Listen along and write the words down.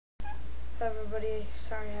everybody?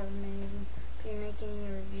 Sorry I haven't been making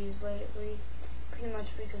any reviews lately. Pretty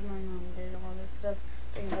much because my mom did all this stuff.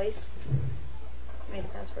 Anyways, made a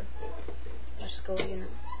password. Just go, you know.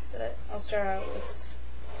 But I'll start out with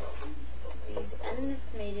these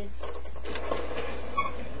animated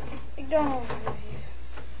McDonald's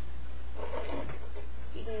reviews.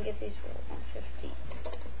 You can get these for $1.50,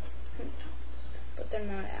 but they're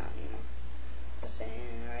not out anymore. Just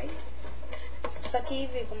saying, right? Sucky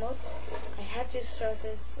vehicle mode. I had to start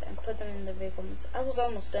this and put them in the vehicle mode. I was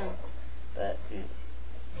almost done, but anyways,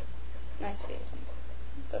 nice vehicle mode.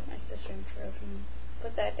 But my sister interrupted me.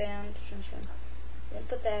 Put that down to transfer. Then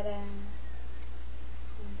put that down.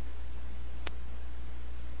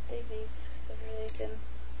 Take these so they can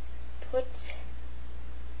put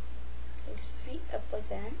his feet up like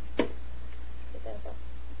that. Put that up.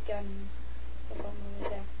 Got him up on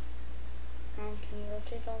like that. Can you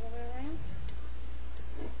rotate all the way around?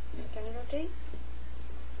 Can you rotate?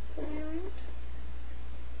 All the way around?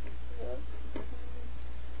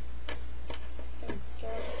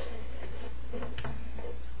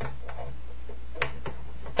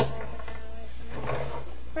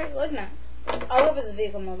 Right, look now. I love his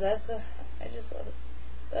vehicle mode. I just love it.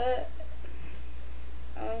 But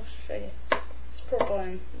I'll show you. It's purple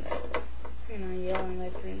and yellow and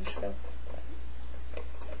light green show.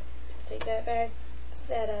 Take that back, put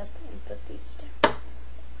that up, and put these down.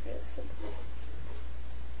 Really simple.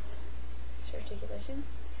 This articulation.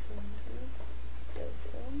 This one go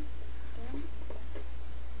form down.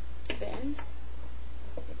 Bend.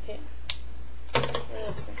 Right there.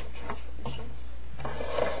 Really simple transformation.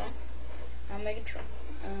 Okay. Now Megatron.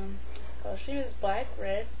 Color scheme is black,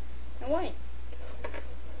 red, and white.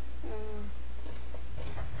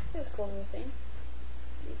 This is a cool little thing.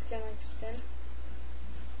 These kind of spin.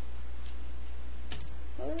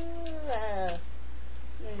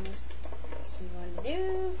 Next thing you want to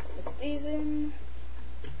do, put these in,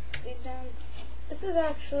 these down. This is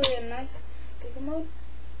actually a nice vehicle mode.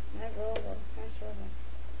 Nice roll.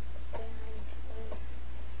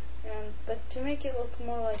 Down. But to make it look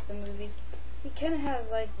more like the movie, he kind of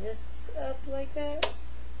has like this up like that,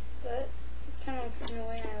 but kind of in a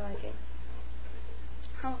way I like it.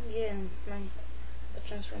 I'll get the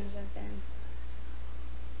Transformers at the end.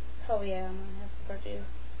 Oh yeah, I'm gonna have part 2.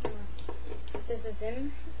 This is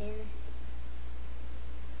him in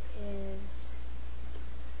his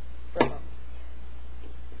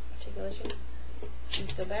articulation.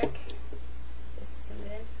 Let's go back. This is gonna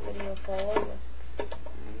end, but he'll fall over.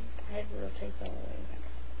 Head rotates all the way around.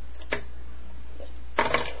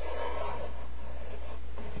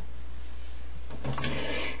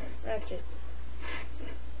 Ratchet.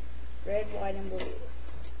 Red, white, and blue.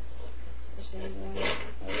 This is one. Oh,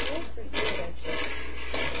 it looks pretty good actually.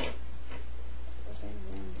 This ain't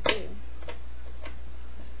one to do.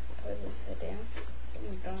 Let's put this head down. From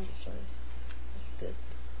McDonald's story. That's good.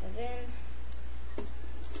 And then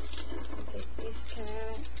take these two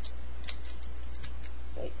out.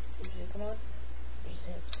 Wait, did you come on? Just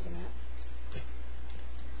head sticking out.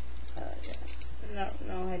 Yeah.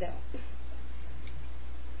 No, I don't.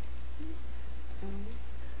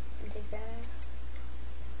 Take that out.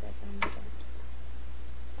 That down.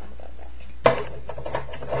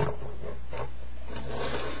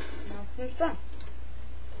 Now comes fun.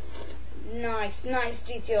 Nice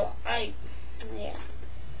detail. Yeah.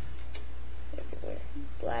 Everywhere.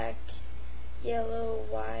 Black, yellow,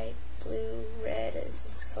 white, blue, red is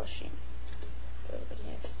his color scheme. So everybody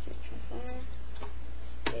has to do transformer.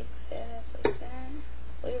 Stick that up like that.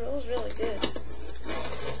 Well, it rolls really good.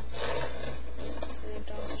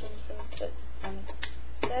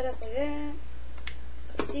 Put that up like that.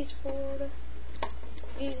 Put these forward.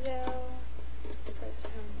 These out. Put his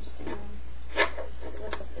helmets down.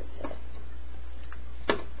 Look up this setup.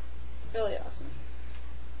 Really awesome.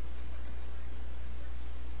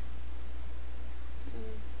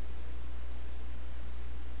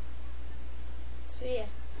 So yeah,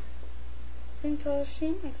 same color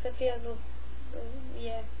scheme except he has a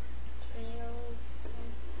yellow,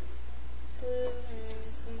 blue,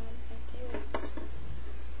 and some right there.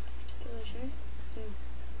 Color scheme.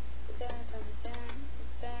 That,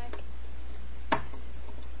 back,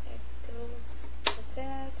 go like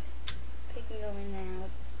that. Picking going out.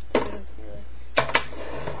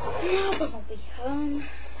 No, bumblebee.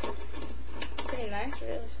 Pretty nice,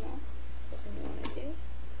 really small. That's what you want to do.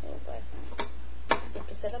 A little black one. Flip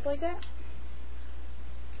the setup like that.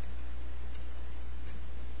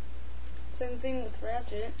 Same thing with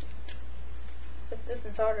Ratchet, except this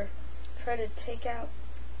is harder. Try to take out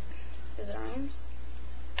his arms.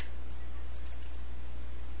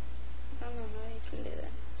 I don't know how you can do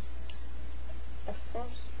that. at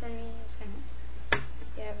first for me it was kind of,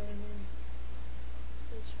 yeah,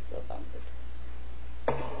 but it's real bummed.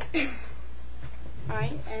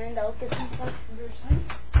 Alright, and I'll get some slides from your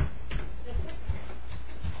slides.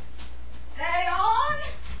 Stay on!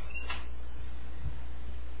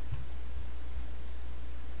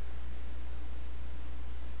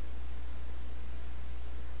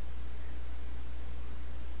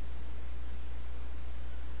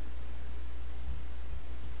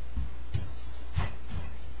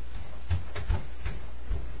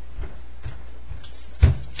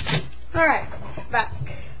 Alright, back.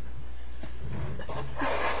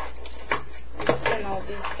 Let's turn all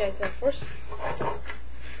these guys up first.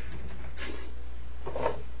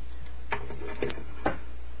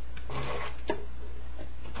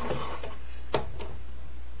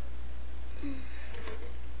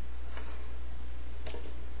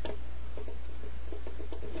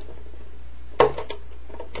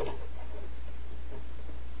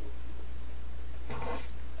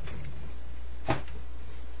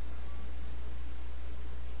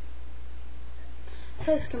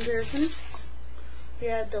 Size comparison. We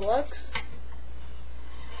have deluxe.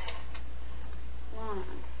 Line.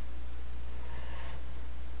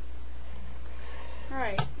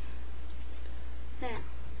 Alright. Now,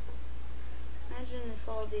 imagine if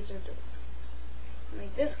all of these are deluxes.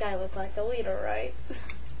 Make this guy look like a leader, right?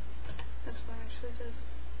 That's what it actually does.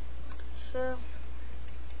 So,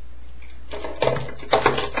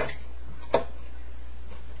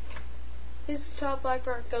 his top black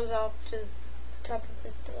part goes off to the top of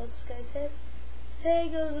this deluxe guy's head. Say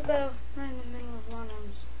it goes about right in the middle of one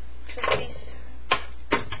arm's chest piece.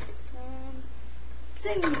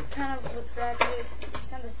 Same kind of with Rabbit,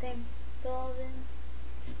 kind of the same doll then.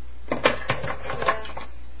 Yeah.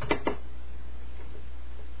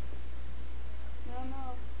 I don't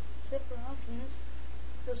know. Zipper up and this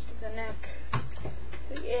goes to the neck.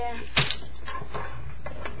 But yeah.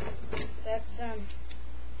 That's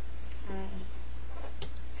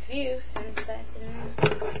view since I didn't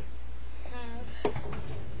have a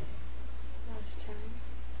lot of time.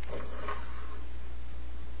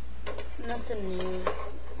 Nothing new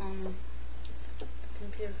on the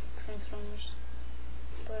computer for Transformers,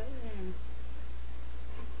 but you know,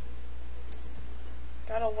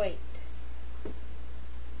 gotta wait.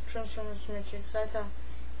 Transformers Matrix, I thought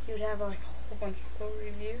he would have like a whole bunch of cool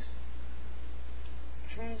reviews.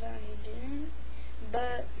 Turns out he didn't,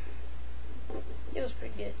 but it was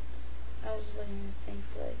pretty good. I was looking at this thing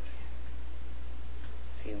for like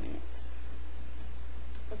a few minutes.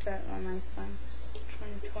 Looked at it on my time.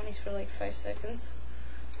 2020s for like 5 seconds.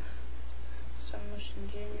 Stop motion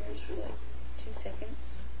juniors for like 2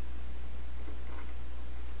 seconds.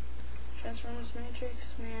 Transformers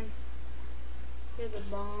Matrix, man. You're the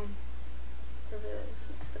bomb.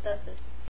 But that's it.